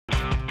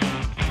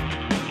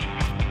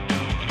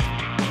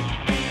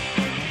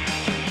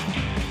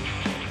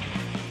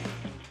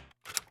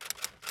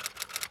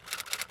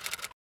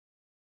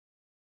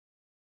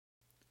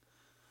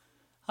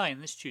Hi, in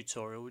this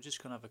tutorial we're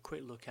just going to have a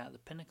quick look at the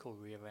Pinacol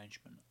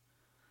rearrangement.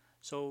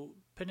 So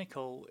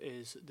Pinacol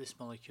is this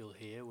molecule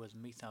here where the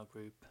methyl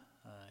group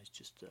is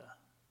just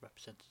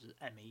represented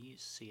as Me,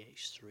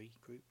 CH3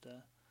 group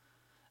there.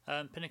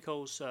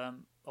 Pinacol's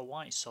a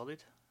white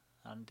solid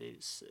and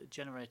it's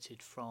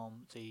generated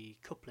from the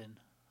coupling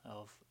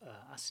of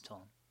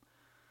acetone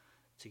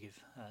to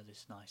give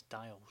this nice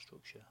diol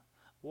structure.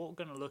 What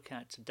we're going to look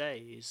at today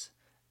is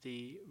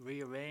the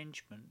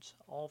rearrangement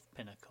of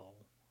Pinacol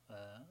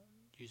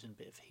using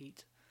a bit of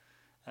heat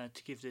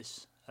to give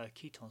this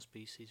ketone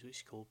species, which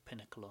is called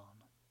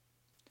pinacolone.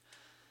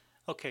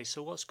 Okay,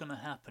 so what's going to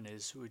happen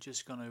is we're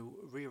just going to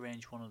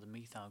rearrange one of the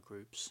methyl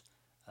groups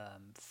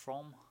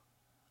from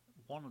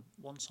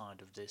one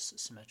side of this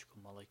symmetrical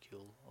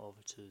molecule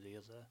over to the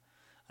other,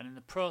 and in the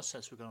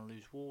process we're going to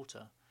lose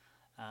water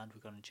and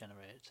we're going to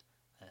generate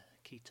a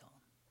ketone.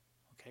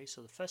 Okay,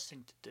 so the first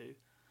thing to do,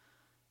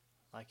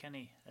 like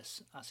any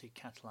acid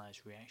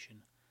catalyzed reaction,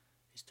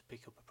 is to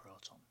pick up a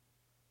proton.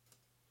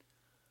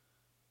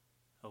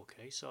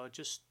 Okay, so I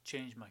just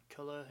changed my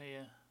colour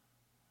here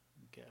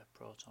and get a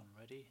proton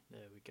ready.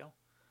 There we go.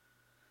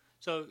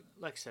 So,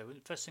 like I said, the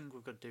first thing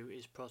we've got to do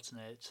is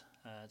protonate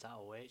that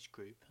OH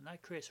group, and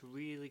that creates a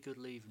really good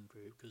leaving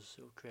group because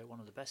it will create one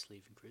of the best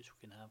leaving groups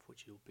we can have,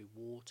 which will be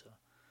water.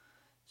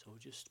 So we'll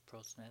just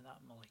protonate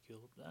that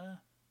molecule up there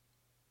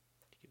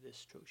to give this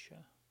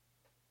structure.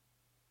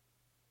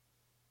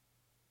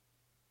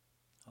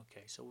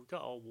 Okay, so we've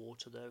got our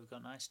water there, we've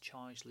got a nice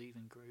charged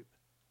leaving group.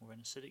 We're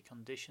in acidic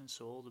conditions,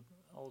 so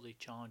all the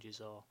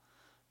charges are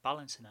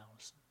balancing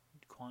out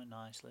quite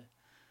nicely,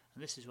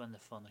 and this is when the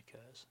fun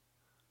occurs.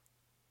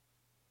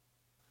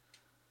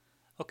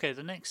 Okay,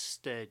 the next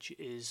stage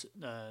is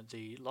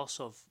the loss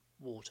of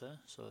water,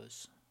 so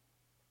it's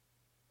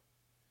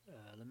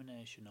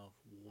elimination of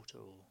water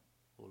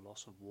or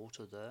loss of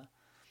water there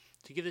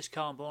to give this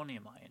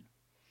carbonium ion.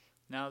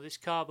 Now this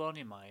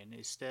carbonium ion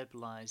is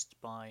stabilized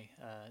by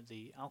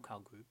the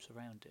alkyl groups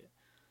around it.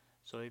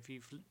 So if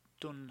you've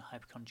done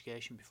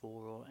hyperconjugation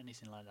before or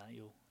anything like that,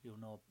 you'll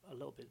know a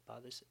little bit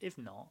about this. If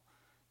not,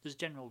 there's a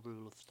general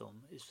rule of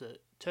thumb is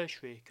that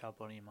tertiary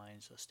carbonium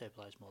ions are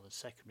stabilized more than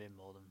secondary,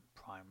 more than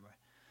primary.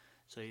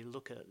 So you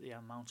look at the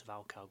amount of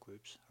alkyl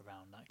groups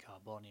around that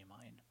carbonium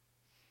ion,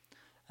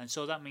 and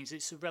so that means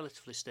it's a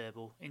relatively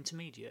stable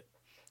intermediate,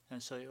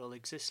 and so it will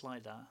exist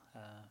like that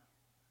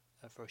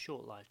for a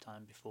short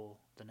lifetime before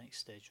the next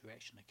stage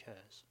reaction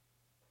occurs.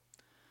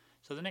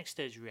 So the next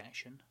stage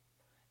reaction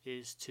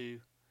is to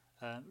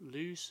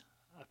lose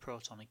a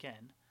proton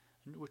again,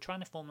 and we're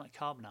trying to form that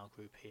carbonyl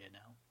group here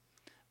now,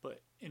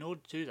 but in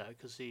order to do that,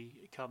 because the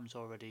carbon's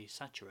already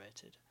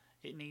saturated,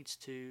 it needs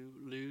to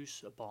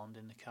lose a bond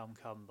in the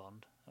carbon-carbon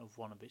bond of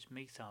one of its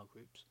methyl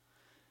groups,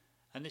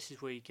 and this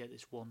is where you get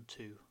this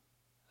 1,2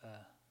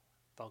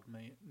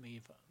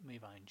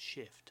 Wagner-Meerwein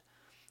shift,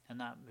 and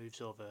that moves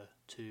over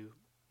to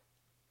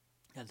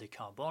the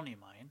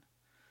carbonium ion,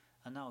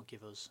 and that will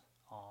give us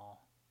our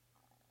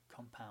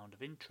compound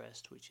of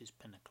interest, which is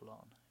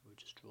pinacolone. We'll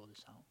just draw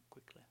this out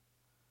quickly.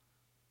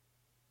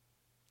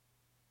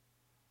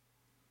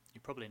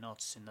 You're probably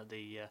noticing that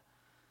the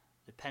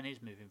pen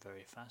is moving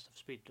very fast. I've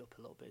speeded up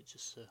a little bit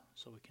just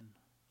so we can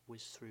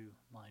whiz through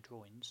my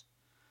drawings.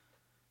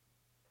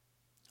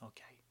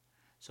 Okay,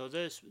 so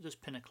there's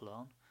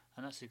pinacolone,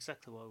 and that's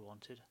exactly what we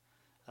wanted.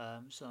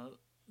 So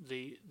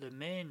the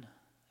main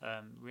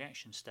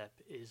reaction step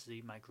is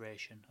the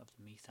migration of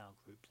the methyl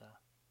group there.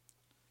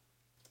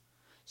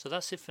 So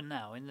that's it for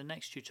now. In the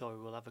next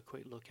tutorial we'll have a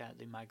quick look at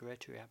the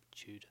migratory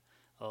aptitude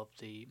of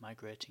the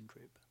migrating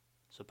group.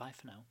 So bye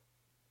for now.